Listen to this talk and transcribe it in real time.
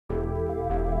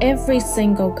Every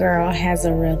single girl has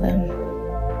a rhythm.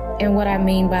 And what I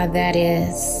mean by that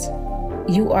is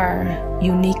you are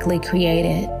uniquely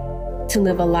created to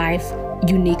live a life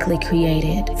uniquely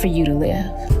created for you to live.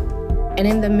 And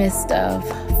in the midst of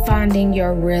finding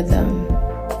your rhythm,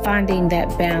 finding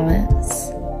that balance,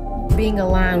 being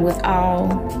aligned with all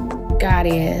God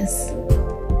is,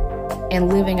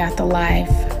 and living out the life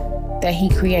that He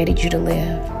created you to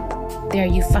live, there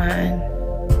you find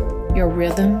your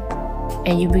rhythm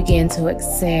and you begin to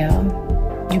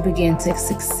excel. You begin to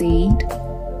succeed.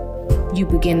 You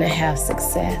begin to have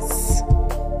success.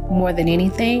 More than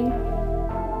anything,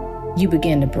 you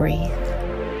begin to breathe.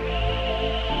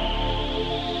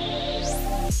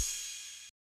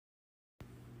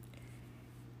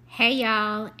 Hey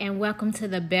y'all, and welcome to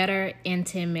the Better in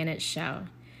 10 Minutes show.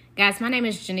 Guys, my name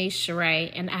is Janice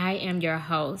Sheree, and I am your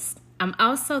host. I'm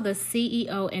also the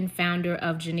CEO and founder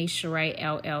of Janice Sheree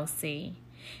LLC.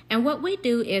 And what we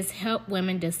do is help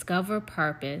women discover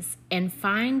purpose and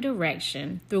find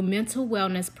direction through mental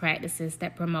wellness practices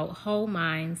that promote whole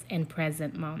minds and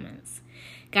present moments.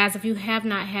 Guys, if you have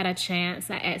not had a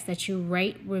chance, I ask that you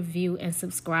rate, review, and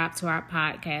subscribe to our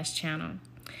podcast channel.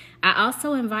 I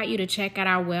also invite you to check out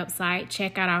our website,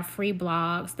 check out our free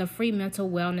blogs, the free mental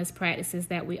wellness practices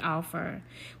that we offer.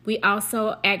 We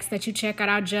also ask that you check out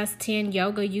our Just 10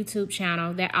 Yoga YouTube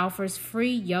channel that offers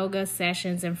free yoga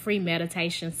sessions and free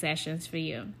meditation sessions for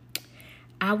you.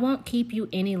 I won't keep you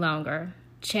any longer.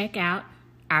 Check out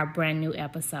our brand new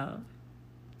episode.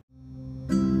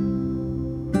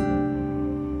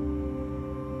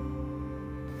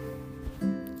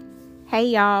 Hey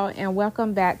y'all, and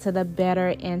welcome back to the Better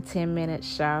in 10 Minutes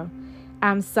show.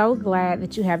 I'm so glad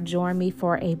that you have joined me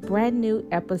for a brand new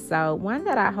episode, one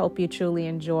that I hope you truly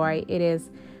enjoy. It is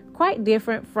quite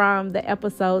different from the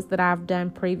episodes that I've done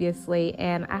previously,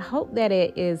 and I hope that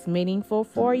it is meaningful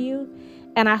for you,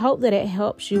 and I hope that it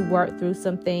helps you work through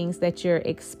some things that you're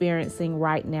experiencing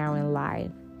right now in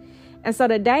life. And so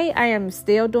today I am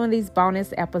still doing these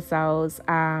bonus episodes,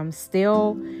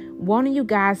 still wanting you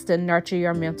guys to nurture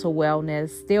your mental wellness,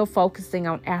 still focusing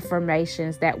on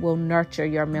affirmations that will nurture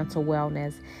your mental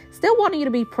wellness, still wanting you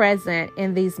to be present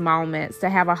in these moments, to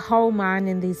have a whole mind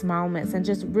in these moments, and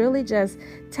just really just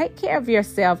take care of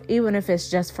yourself, even if it's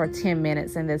just for 10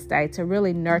 minutes in this day, to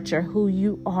really nurture who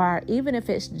you are, even if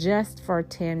it's just for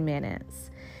 10 minutes.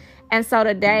 And so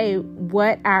today,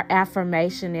 what our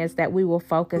affirmation is that we will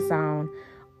focus on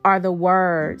are the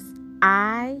words,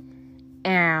 I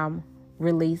am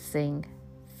releasing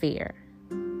fear.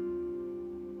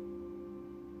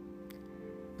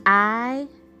 I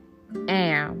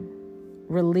am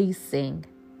releasing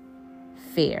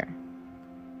fear.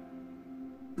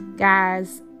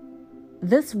 Guys,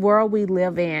 this world we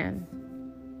live in,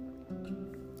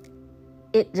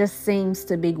 it just seems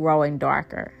to be growing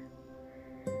darker.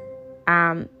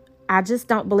 I just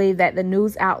don't believe that the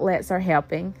news outlets are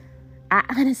helping. I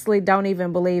honestly don't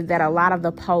even believe that a lot of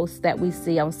the posts that we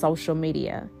see on social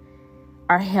media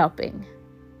are helping.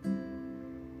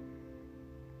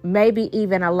 Maybe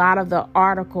even a lot of the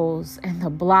articles and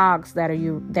the blogs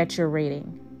that you're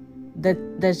reading,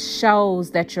 the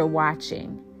shows that you're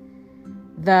watching,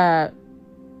 the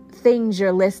things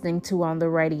you're listening to on the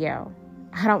radio.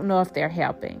 I don't know if they're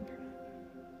helping.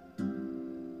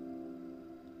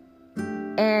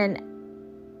 And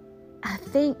I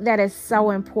think that it's so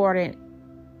important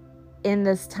in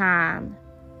this time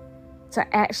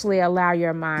to actually allow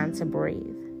your mind to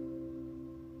breathe.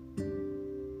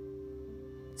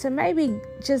 To maybe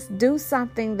just do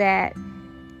something that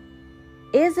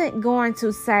isn't going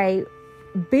to say,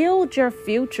 build your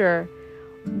future,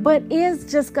 but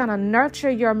is just going to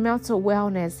nurture your mental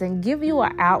wellness and give you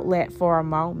an outlet for a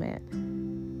moment.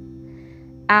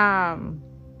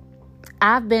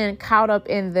 I've been caught up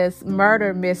in this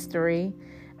murder mystery,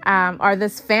 or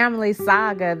this family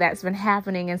saga that's been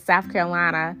happening in South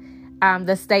Carolina,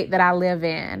 the state that I live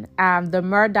in, the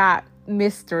Murdaugh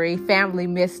family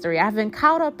mystery. I've been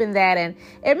caught up in that, and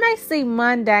it may seem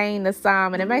mundane to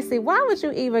some, and it may seem, why would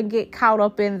you even get caught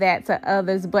up in that to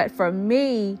others? But for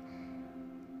me,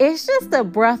 it's just a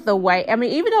breath away. I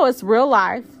mean, even though it's real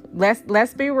life,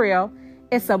 let's be real,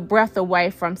 it's a breath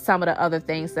away from some of the other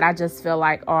things that I just feel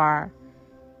like are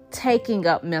taking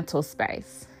up mental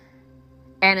space.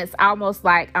 And it's almost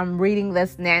like I'm reading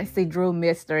this Nancy Drew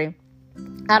mystery.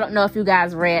 I don't know if you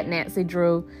guys read Nancy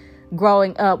Drew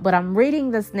growing up, but I'm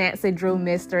reading this Nancy Drew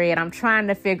mystery and I'm trying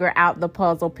to figure out the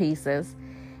puzzle pieces,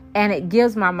 and it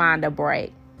gives my mind a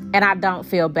break, and I don't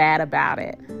feel bad about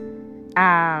it.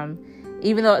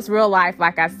 Even though it's real life,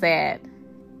 like I said,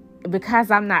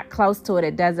 because I'm not close to it,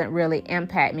 it doesn't really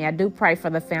impact me. I do pray for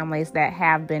the families that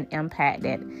have been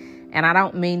impacted. And I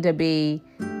don't mean to be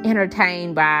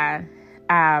entertained by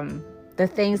the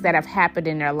things that have happened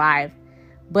in their life,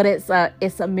 but it's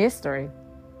a mystery.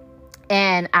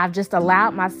 And I've just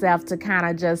allowed myself to kind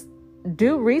of just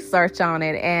do research on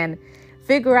it and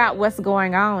figure out what's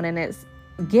going on. And it's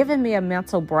given me a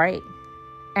mental break.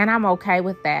 And I'm okay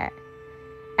with that.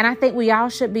 And I think we all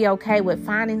should be okay with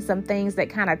finding some things that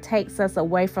kind of takes us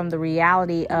away from the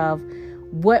reality of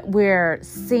what we're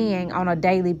seeing on a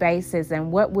daily basis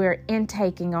and what we're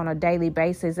intaking on a daily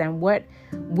basis and what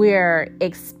we're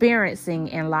experiencing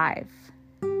in life.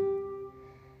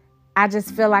 I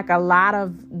just feel like a lot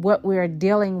of what we're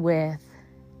dealing with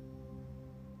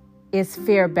is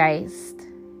fear-based.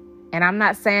 And I'm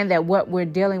not saying that what we're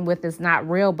dealing with is not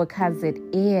real, because it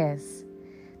is.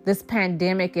 This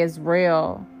pandemic is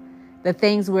real. The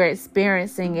things we're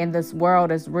experiencing in this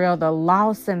world is real. The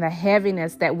loss and the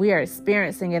heaviness that we are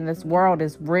experiencing in this world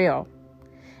is real.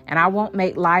 And I won't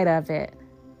make light of it.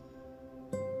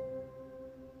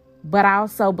 But I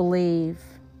also believe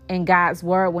in God's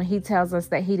word when he tells us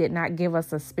that he did not give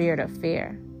us a spirit of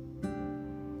fear.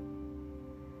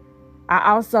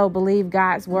 I also believe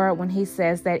God's word when he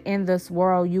says that in this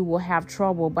world you will have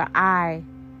trouble, but I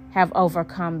have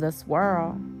overcome this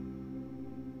world.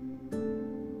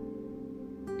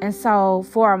 And so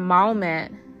for a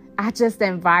moment, I just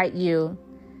invite you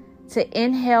to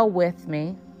inhale with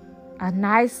me, a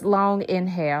nice long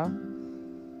inhale.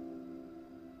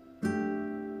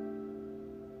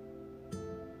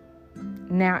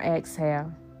 Now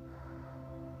exhale.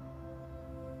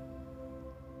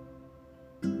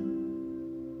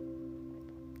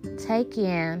 Take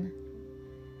in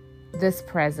this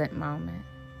present moment.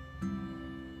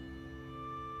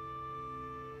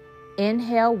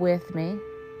 Inhale with me.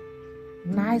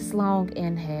 Nice long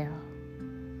inhale.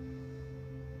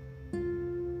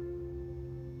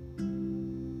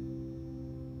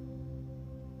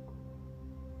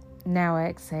 Now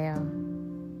exhale.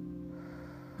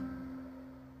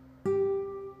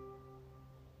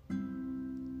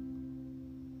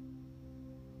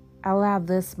 Allow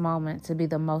this moment to be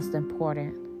the most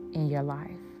important in your life.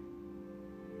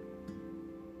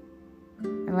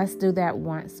 And let's do that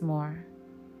once more.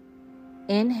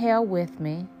 Inhale with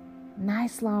me.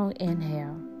 Nice long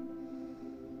inhale.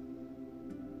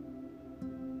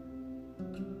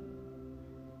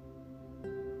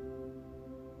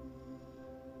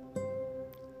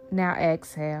 Now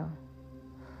exhale.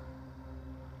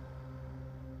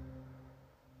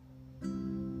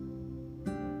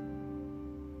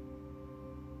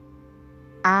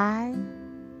 I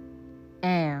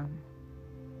am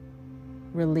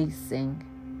releasing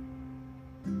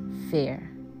fear.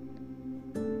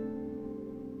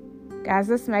 Guys,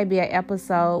 this may be an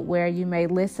episode where you may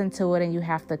listen to it and you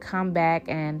have to come back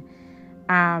and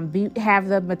have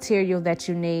the material that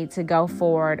you need to go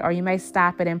forward, or you may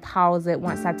stop it and pause it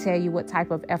once I tell you what type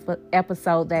of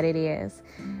episode that it is,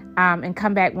 and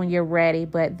come back when you're ready.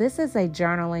 But this is a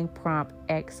journaling prompt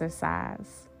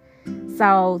exercise.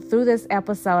 So through this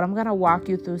episode, I'm going to walk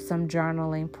you through some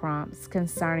journaling prompts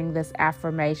concerning this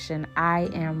affirmation, I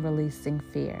am releasing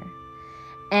fear.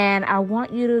 And I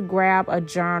want you to grab a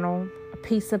journal, a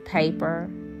piece of paper.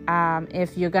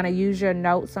 If you're going to use your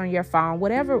notes on your phone,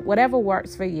 whatever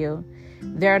works for you.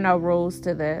 There are no rules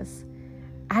to this.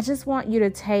 I just want you to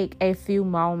take a few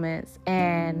moments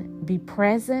and be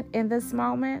present in this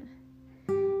moment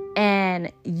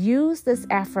and use this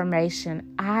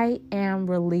affirmation, I am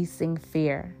releasing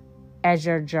fear, as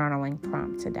your journaling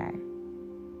prompt today.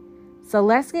 So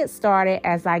let's get started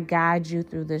as I guide you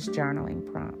through this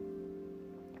journaling prompt.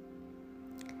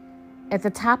 At the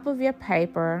top of your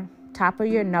paper, top of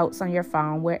your notes on your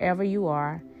phone, wherever you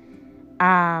are,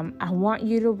 I want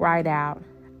you to write out,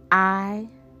 I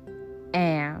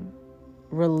am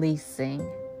releasing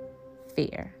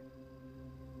fear.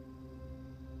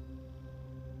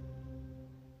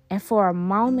 And for a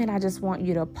moment, I just want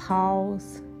you to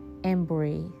pause and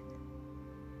breathe.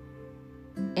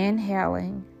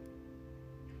 Inhaling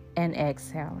and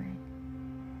exhaling.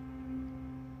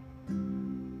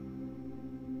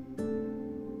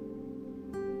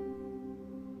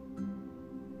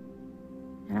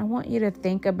 And I want you to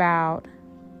think about,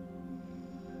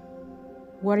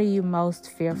 what are you most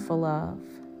fearful of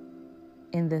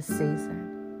in this season?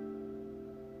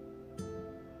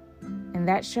 And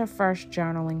that's your first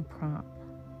journaling prompt.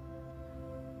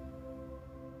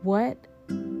 What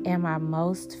am I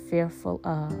most fearful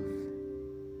of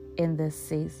in this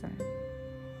season?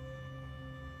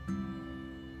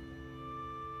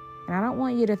 And I don't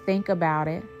want you to think about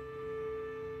it.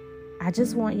 I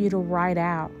just want you to write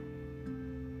out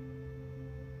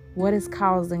what is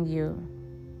causing you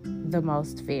the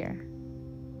most fear.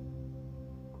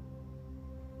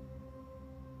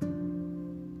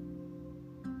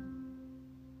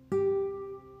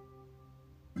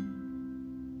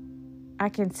 I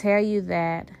can tell you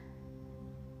that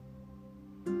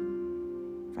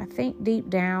if I think deep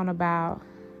down about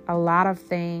a lot of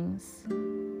things,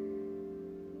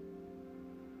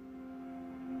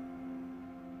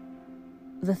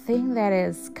 the thing that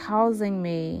is causing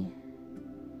me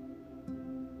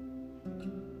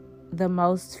the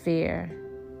most fear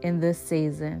in this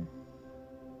season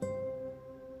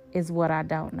is what I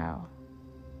don't know.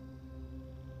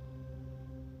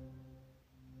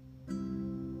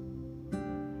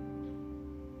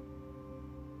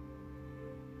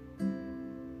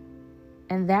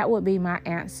 And that would be my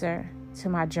answer to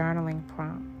my journaling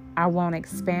prompt. I won't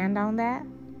expand on that.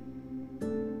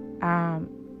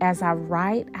 As I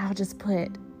write, I'll just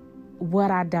put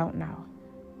what I don't know.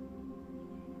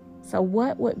 So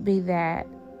what would be that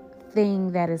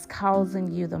thing that is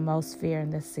causing you the most fear in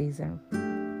this season?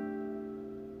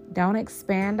 Don't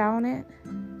expand on it.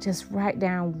 Just write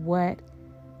down what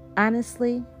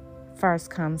honestly first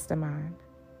comes to mind.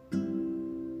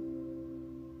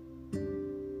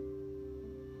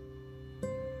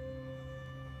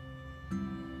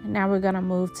 Now we're going to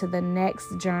move to the next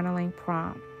journaling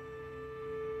prompt.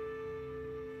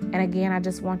 And again, I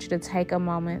just want you to take a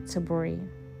moment to breathe.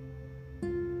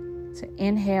 To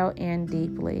inhale in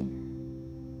deeply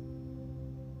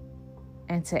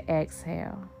and to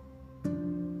exhale.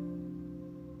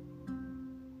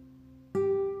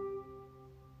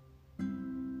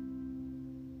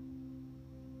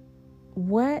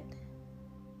 What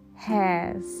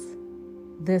has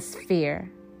this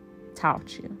fear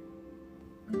taught you?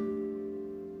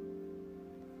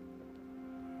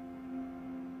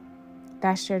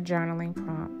 That's your journaling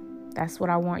prompt. That's what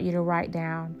I want you to write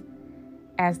down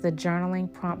as the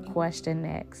journaling prompt question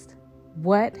next.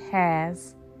 What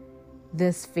has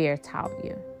this fear taught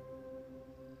you?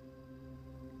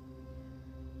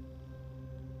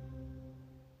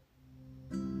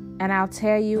 And I'll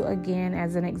tell you again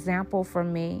as an example for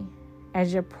me,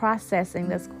 as you're processing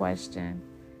this question,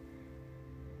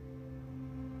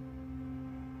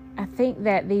 I think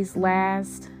that these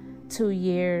last 2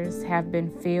 years have been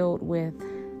filled with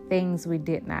things we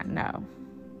did not know.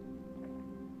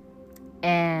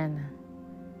 And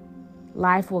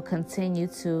life will continue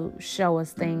to show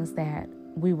us things that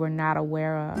we were not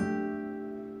aware of.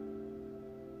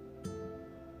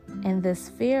 And this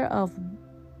fear of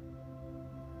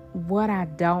what I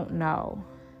don't know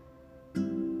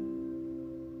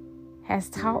has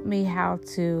taught me how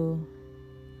to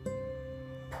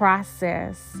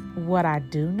process what I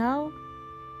do know,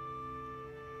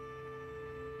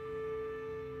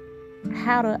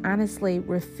 how to honestly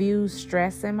refuse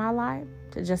stress in my life,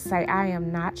 to just say I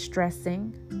am not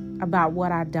stressing about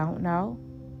what I don't know,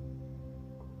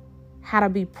 how to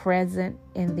be present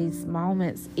in these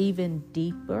moments even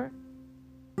deeper,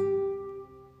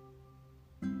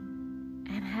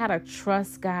 and how to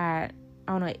trust God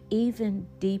on an even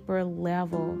deeper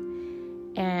level.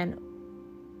 And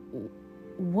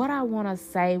what I want to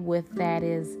say with that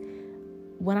is,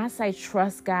 when I say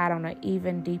trust God on an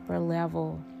even deeper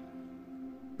level,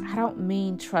 I don't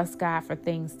mean trust God for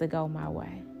things to go my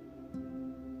way.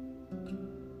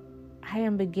 I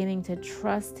am beginning to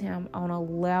trust Him on a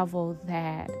level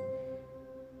that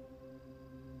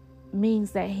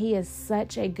means that He is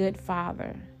such a good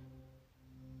Father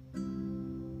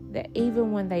that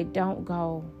even when they don't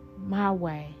go my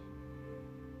way,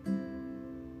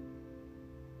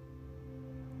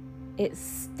 it's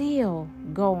still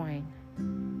going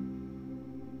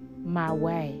my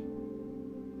way.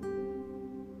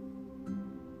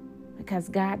 Because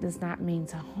God does not mean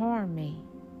to harm me,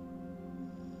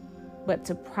 but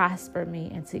to prosper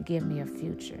me and to give me a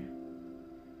future.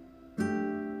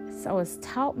 So it's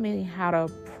taught me how to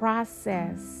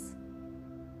process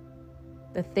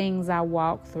the things I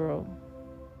walk through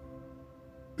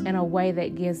in a way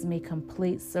that gives me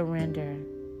complete surrender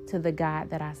to the God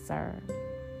that I serve.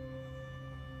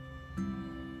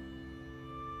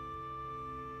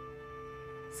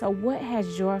 So what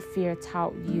has your fear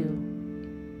taught you?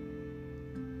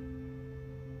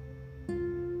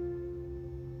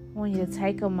 I want you to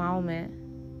take a moment,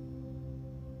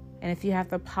 and if you have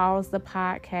to pause the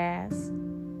podcast,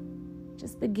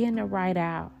 just begin to write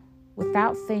out,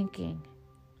 without thinking,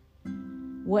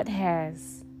 what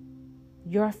has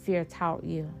your fear taught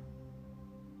you?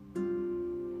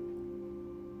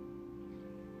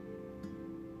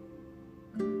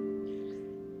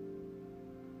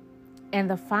 And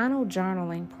the final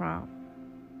journaling prompt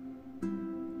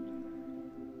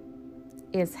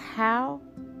is, how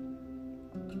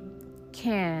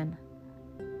can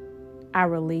I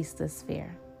release this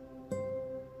fear?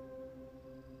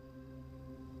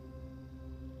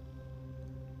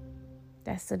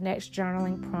 That's the next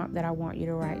journaling prompt that I want you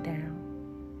to write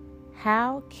down.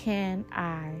 How can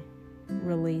I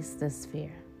release this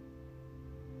fear?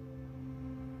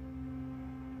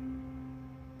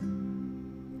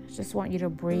 I just want you to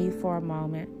breathe for a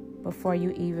moment before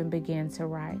you even begin to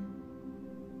write.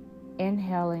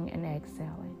 Inhaling and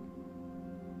exhaling.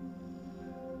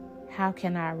 How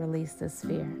can I release this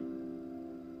fear?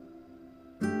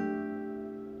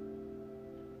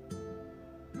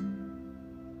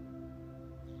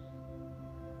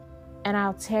 And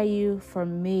I'll tell you, for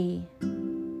me,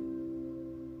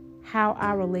 how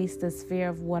I release this fear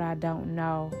of what I don't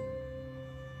know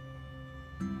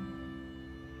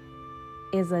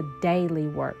is a daily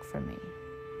work for me.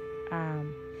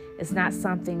 It's not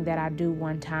something that I do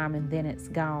one time and then it's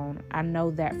gone. I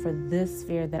know that for this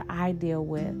fear that I deal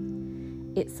with,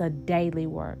 it's a daily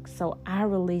work. So I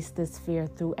release this fear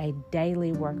through a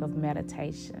daily work of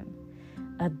meditation,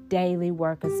 a daily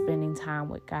work of spending time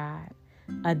with God,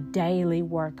 a daily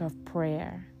work of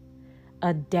prayer,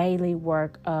 a daily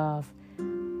work of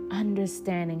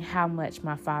understanding how much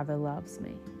my Father loves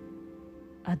me,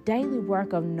 a daily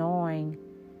work of knowing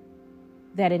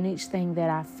that in each thing that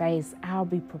I face, I'll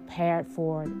be prepared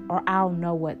for it, or I'll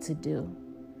know what to do,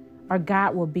 or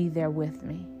God will be there with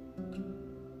me.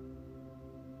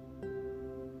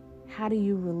 How do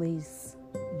you release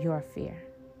your fear?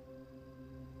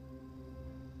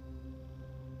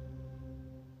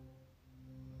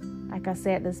 Like I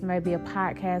said, this may be a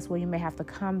podcast where you may have to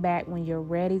come back when you're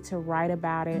ready to write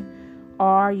about it,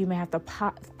 or you may have to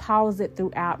pause it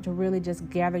throughout to really just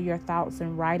gather your thoughts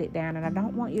and write it down. And I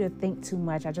don't want you to think too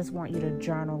much. I just want you to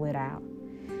journal it out.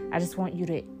 I just want you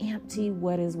to empty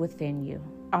what is within you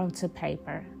onto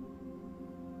paper.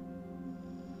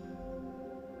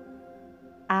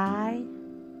 I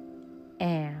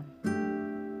am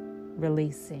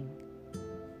releasing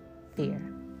fear.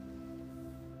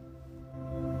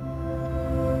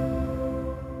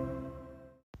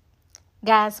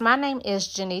 Guys, my name is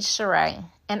Janice Sheree,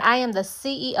 and I am the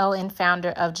CEO and founder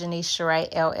of Janice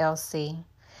Sheree LLC.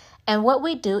 And what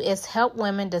we do is help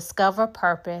women discover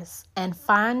purpose and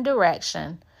find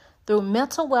direction through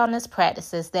mental wellness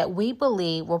practices that we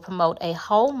believe will promote a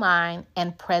whole mind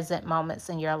and present moments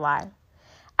in your life.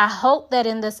 I hope that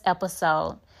in this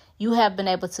episode, you have been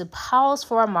able to pause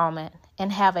for a moment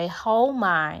and have a whole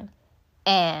mind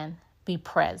and be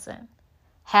present.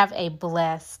 Have a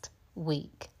blessed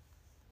week.